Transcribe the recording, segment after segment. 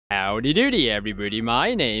Howdy doody everybody,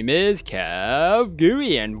 my name is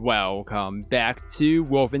KevGuuey and welcome back to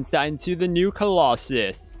Wolfenstein II, the new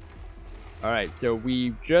Colossus. Alright, so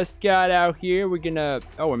we just got out here, we're gonna...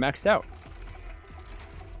 Oh, we're maxed out.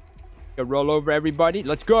 Gonna roll over everybody,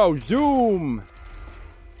 let's go, zoom!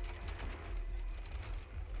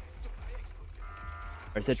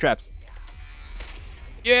 Alright, set traps.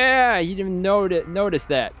 Yeah, he didn't even notice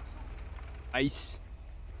that. Nice.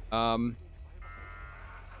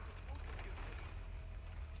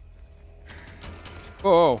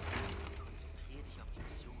 Oh.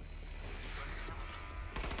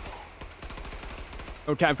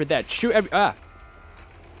 No time for that. Shoot every...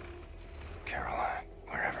 Caroline,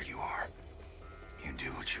 wherever you are, you do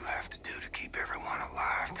what you have to do to keep everyone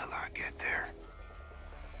alive till I get there.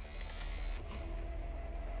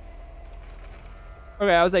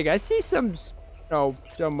 Okay, I was like, I see some,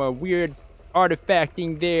 weird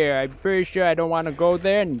artifacting there. I'm pretty sure I don't want to go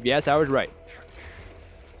there, and yes, I was right.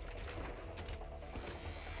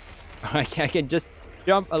 I can just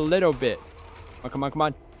jump a little bit. Oh, come on, come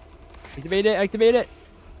on. Activate it, activate it.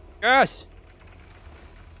 Yes!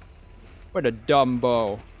 What a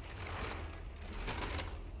dumbo.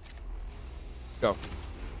 Go. Can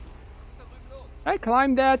I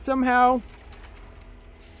climb that somehow?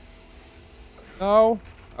 No?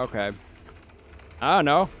 Okay. I don't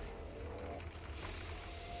know.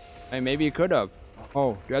 Hey, maybe you could have.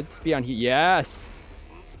 Oh, do I have to be on here? Yes!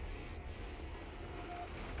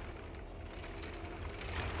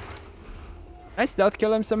 Can I stealth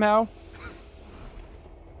kill him somehow?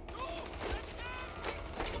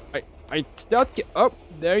 I stealth kill. Oh,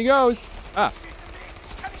 there he goes. Ah.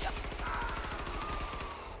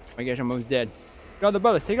 Oh my gosh, I'm almost dead. Take all the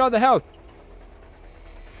bullets, take all the health.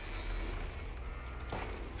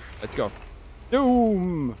 Let's go.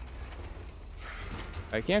 Doom!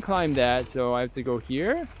 I can't climb that, so I have to go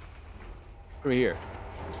here. Over here.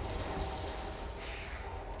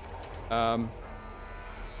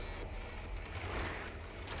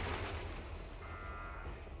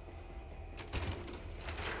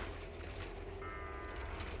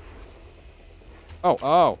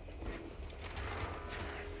 Oh.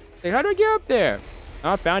 Hey, how do I get up there?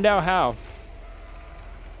 I found out how.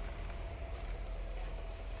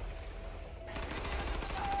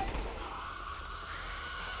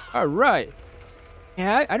 Alright.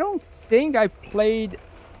 Yeah, I don't think I played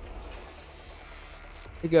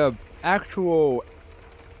like a actual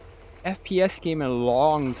FPS game in a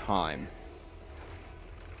long time.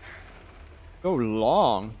 So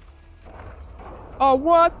long. Oh,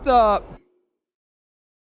 what the...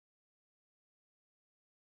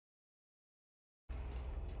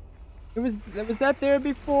 Was that there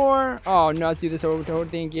before? Oh no, I'll do this whole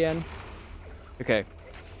thing again. Okay.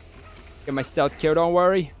 Get my stealth kill, don't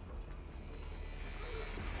worry.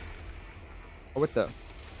 Oh, what the?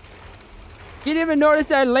 He didn't even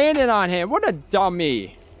notice I landed on him. What a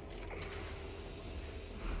dummy.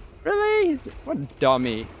 Really? What a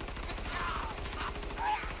dummy.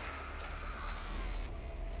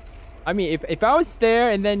 I mean, if I was there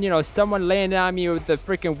and then, you know, someone landed on me with the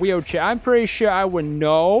freaking wheelchair, I'm pretty sure I would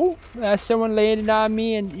know that someone landed on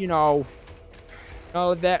me and, you know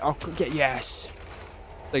that. Oh, yes.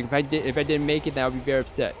 Like, if I didn't make it, then I would be very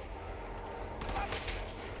upset.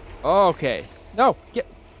 Okay. No, get.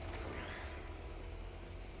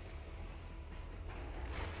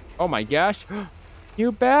 Oh my gosh.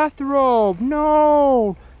 New bathrobe.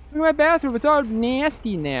 No. Look at my bathrobe. It's all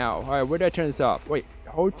nasty now. All right, where did I turn this off? Wait.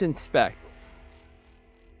 Hold to inspect.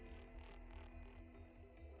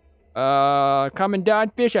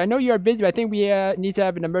 Commandant Fish, I know you are busy, but I think we need to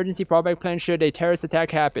have an emergency fallback plan should a terrorist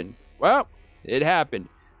attack happen. Well, it happened.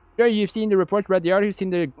 Sure, you've seen the reports, read the article, seen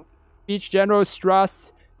the speech General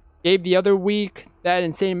Strauss gave the other week. That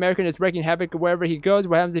insane American is wreaking havoc wherever he goes.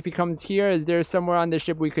 What happens if he comes here? Is there somewhere on this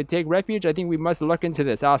ship we could take refuge? I think we must look into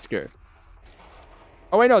this. Oscar.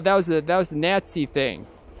 Oh wait, no, that was the Nazi thing.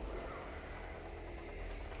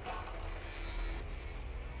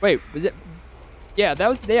 Wait, was it? Yeah, that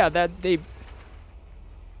was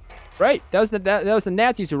right. That was the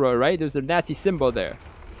Nazis who wrote it, right? There was a Nazi symbol there.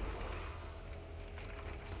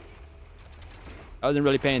 I wasn't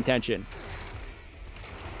really paying attention.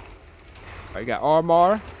 All right, got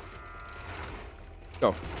armor.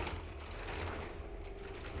 Go.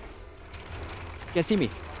 Can't see me.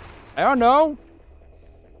 I don't know.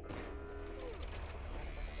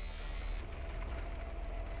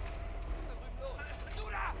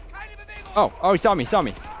 Oh, he saw me,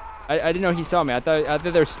 I didn't know he saw me. I thought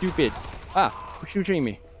they were stupid. Ah, who's shooting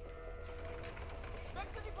me?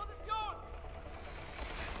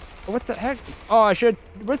 What the heck? Oh, I should.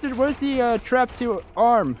 Where's the trap to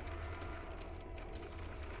arm?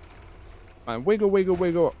 Wiggle, wiggle,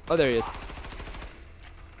 wiggle. Oh, there he is.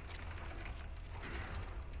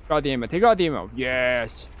 Got the ammo. Take out the ammo.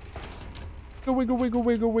 Yes. Wiggle, wiggle,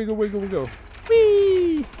 wiggle, wiggle, wiggle, wiggle.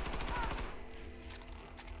 Whee!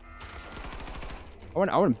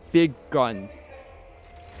 I want big guns.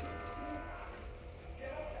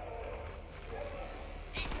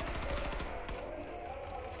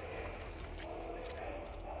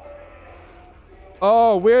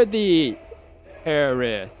 Oh, we're the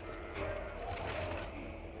terrorists.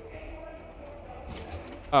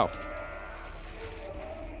 Oh.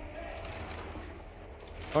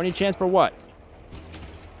 Only chance for what?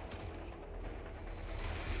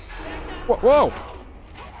 Whoa!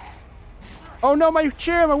 Oh no, my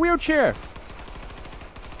chair, my wheelchair!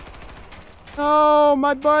 Oh,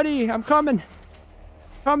 my buddy, I'm coming.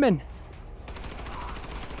 Coming.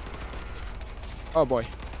 Oh boy.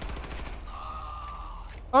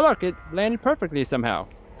 Oh look, it landed perfectly somehow.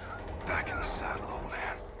 Back in the saddle, old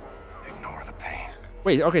man. Ignore the pain.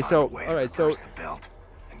 Wait, okay, so alright, so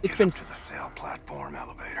it's been to the sail platform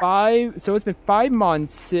elevator. It's been 5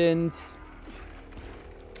 months since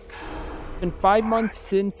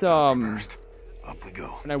Up we go.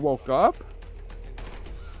 when I woke up.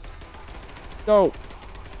 So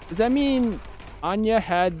does that mean Anya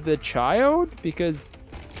had the child? Because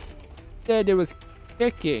it said it was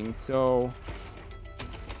kicking, so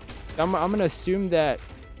I'm gonna assume that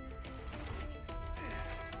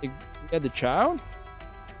it had the child.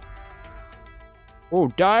 Oh,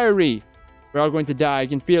 diary. We're all going to die. I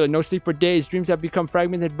can feel it. No sleep for days. Dreams have become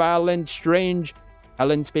fragmented, violent, strange.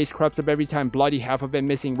 Helen's face corrupts up every time. Bloody, half of it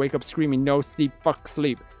missing. Wake up screaming. No sleep. Fuck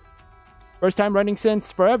sleep. First time running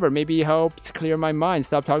since forever. Maybe it helps clear my mind.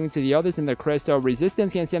 Stop talking to the others in the crest of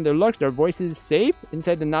resistance. Can't stand their looks. Their voices safe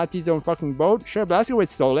inside the Nazis' own fucking boat. Sure, Blazkowicz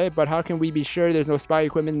stole it, but how can we be sure there's no spy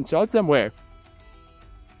equipment installed somewhere?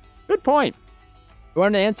 Good point. One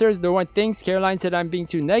of the answers, the one thinks Caroline said I'm being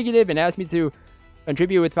too negative and asked me to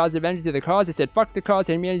contribute with positive energy to the cause. I said, fuck the cause.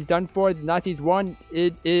 Humanity's done for. The Nazis won.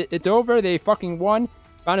 It's over. They fucking won.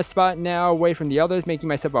 Found a spot now away from the others, making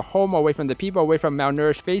myself a home, away from the people, away from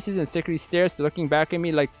malnourished faces and sickly stares looking back at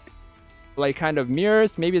me like kind of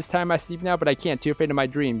mirrors. Maybe it's time I sleep now, but I can't. Too afraid of my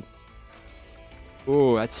dreams.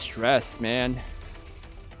 Ooh, that's stress, man.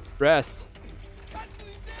 Stress.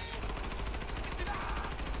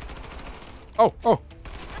 Oh, oh.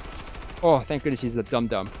 Oh, thank goodness he's a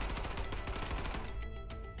dum-dum.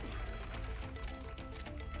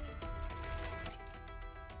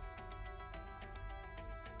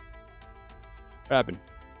 What happened?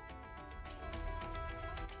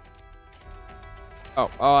 Oh,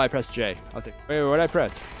 I pressed J. I was like, wait, what did I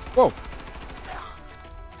press? Whoa!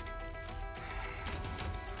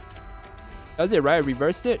 That was it, right? I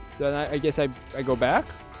reversed it? So then I guess I go back?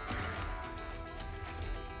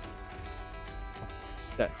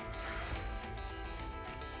 That.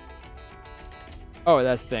 Oh,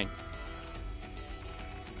 that's the thing.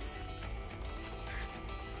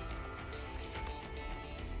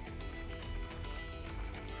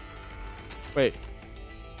 Wait.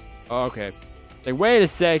 Oh, okay. Like, wait a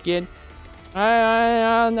second.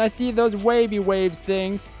 I see those wavy waves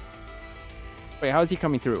things. Wait, how is he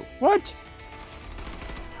coming through? What?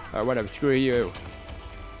 Alright, whatever. Screw you.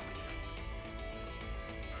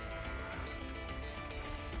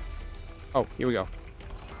 Oh, here we go.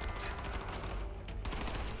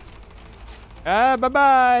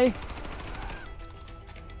 Bye-bye.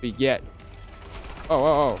 We get.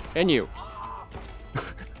 Oh. And you.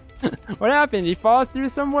 What happened? Did he fall through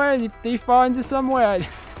somewhere? Did he fall into somewhere? I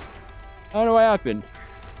don't know what happened.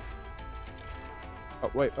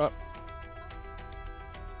 Oh, wait. Oh.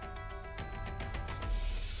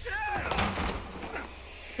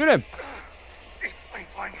 Shoot him.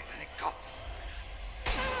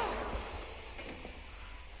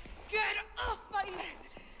 Get off my man!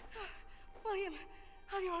 William,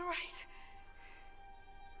 are you all right?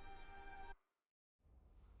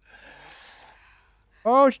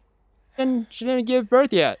 Oh, she didn't give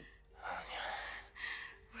birth yet.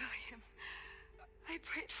 William, I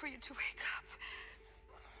prayed for you to wake up.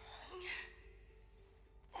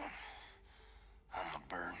 I'm a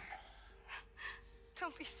burden.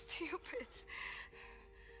 Don't be stupid.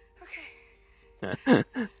 Okay.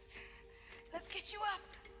 Let's get you up.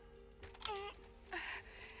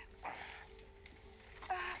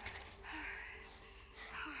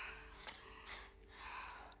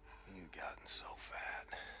 You've gotten so fat.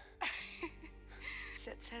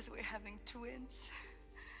 Seth says we're having twins.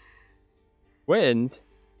 Twins?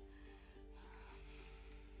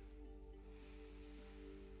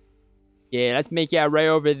 Yeah, let's make out right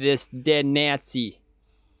over this dead Nazi.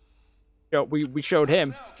 We showed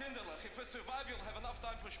him.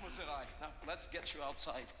 let's get you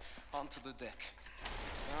outside. Onto the deck.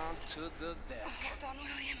 Onto the deck. Hold on,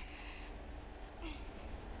 William.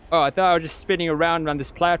 Oh, I thought I was just spinning around on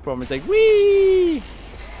this platform. It's like, whee!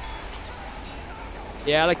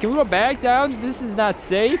 Yeah, like, can we go back down? This is not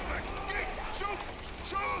safe. Shoot!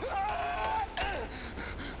 Shoot!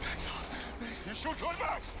 You shoot good,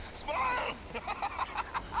 Max! Smile!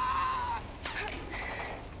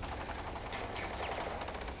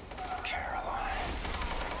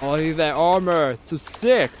 Caroline. Oh, look at that armor. It's so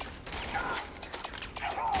sick.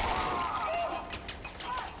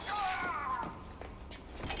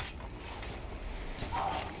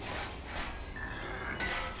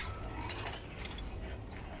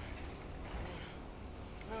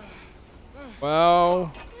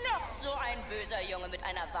 Well... Noch so ein böser Junge mit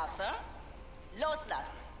einer Waffe?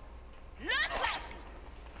 Loslassen! Loslassen!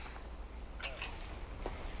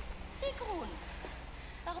 Sigrun,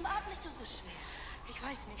 warum atmest du so schwer? Ich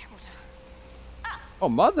weiß nicht, Mutter. Oh,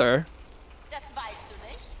 Mother? Das weißt du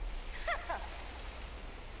nicht?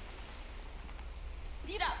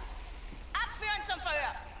 Dieter, abführen zum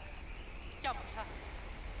Verhör! Ja, Mutter.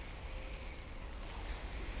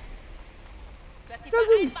 Du hast die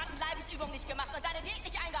vereinbarten Leibesübungen nicht gemacht und deine Diät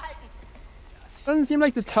nicht eingehalten. Doesn't seem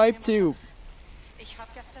like the type to... Ich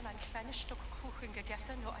habe gestern ein kleines Stück Kuchen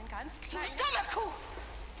gegessen, nur ein ganz Du kleines. dumme Kuh!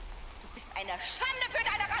 Du bist eine Schande für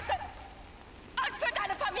deine Rasse! Und für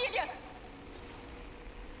deine Familie!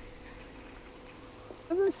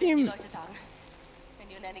 Doesn't Die seem... Leute sagen, wenn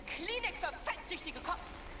du in eine Klinik für Fettsüchtige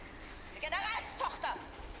kommst. Eine Generalstochter!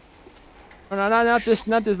 Oh, no,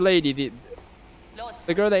 not this lady. Los!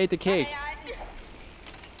 The girl that ate the cake. Herhalten.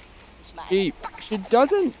 Ist nicht mal eine She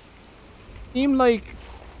doesn't seem like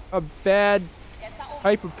a bad Er ist da oben,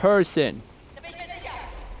 type of person, da bin ich mir sicher.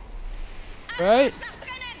 right? Nach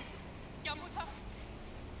drinnen! Ja, Mutter.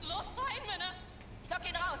 Los rein, Männer. Ich lock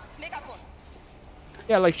ihn raus. Megafon.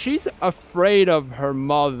 Yeah, like she's afraid of her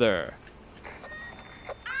mother.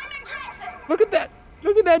 I'm aggressive! Look at that!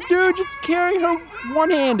 Look at that dude just carrying her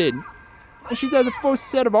one-handed. And she's has a full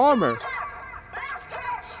set of armor.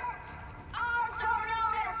 Blazkowicz! Also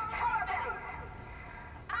known as Terrorman!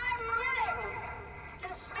 I'm willing to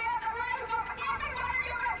spare the life of every one of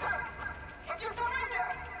you wrestlers if you surrender.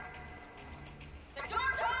 The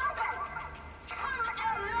doors are open! Come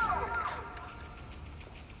alone!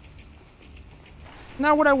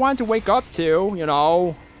 Not what I want to wake up to, you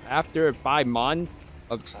know, after 5 months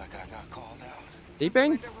of Looks like I got called out.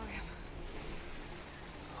 sleeping. William.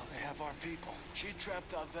 Oh, they have our people. She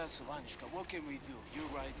trapped our vessel, Anishka. What can we do? You're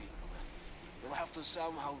right, Igor. We'll have to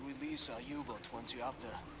somehow release our U-boat once you're up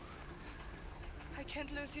there. I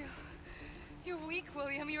can't lose you. You're weak,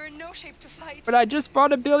 William. You're in no shape to fight. But I just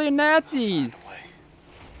fought 1 billion Nazis. Find a way.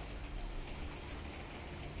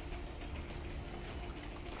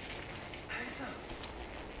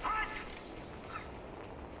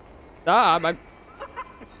 Stop. I'm...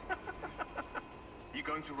 You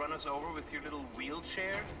going to run us over with your little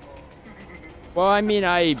wheelchair? Well, I mean,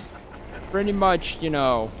 I pretty much, you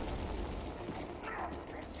know...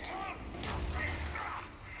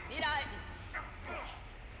 Niederhalten!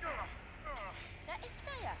 Da ist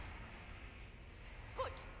er ja.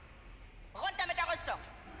 Gut. Runter mit der Rüstung.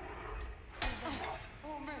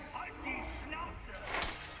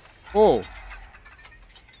 Oh.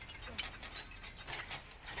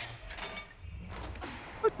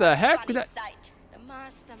 What the heck? Funny That... sight. The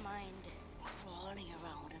mastermind crawling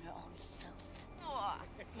around in her own filth. Oh,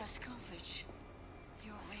 Blazkowicz,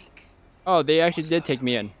 you're awake. Oh, they actually did take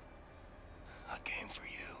me in. I came for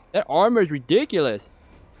you. That armor is ridiculous.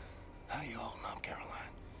 How you holding up,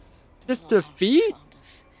 Caroline? Just Wow, her feet? She found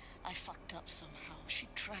us. I fucked up somehow. She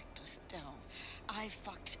tracked us down. I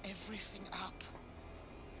fucked everything up.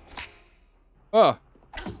 Oh.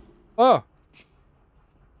 Oh.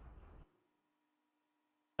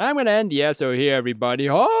 I'm gonna end the episode here, everybody.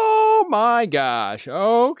 Oh my gosh.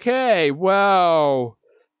 Okay, well.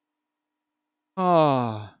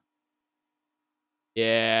 Oh.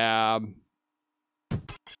 Yeah.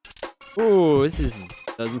 Ooh,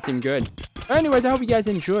 doesn't seem good. Anyways, I hope you guys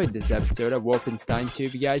enjoyed this episode of Wolfenstein 2.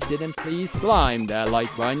 If you guys didn't, please slime that like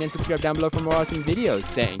button and subscribe down below for more awesome videos.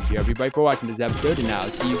 Thank you everybody for watching this episode, and I'll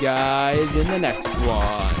see you guys in the next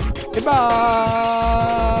one. Goodbye!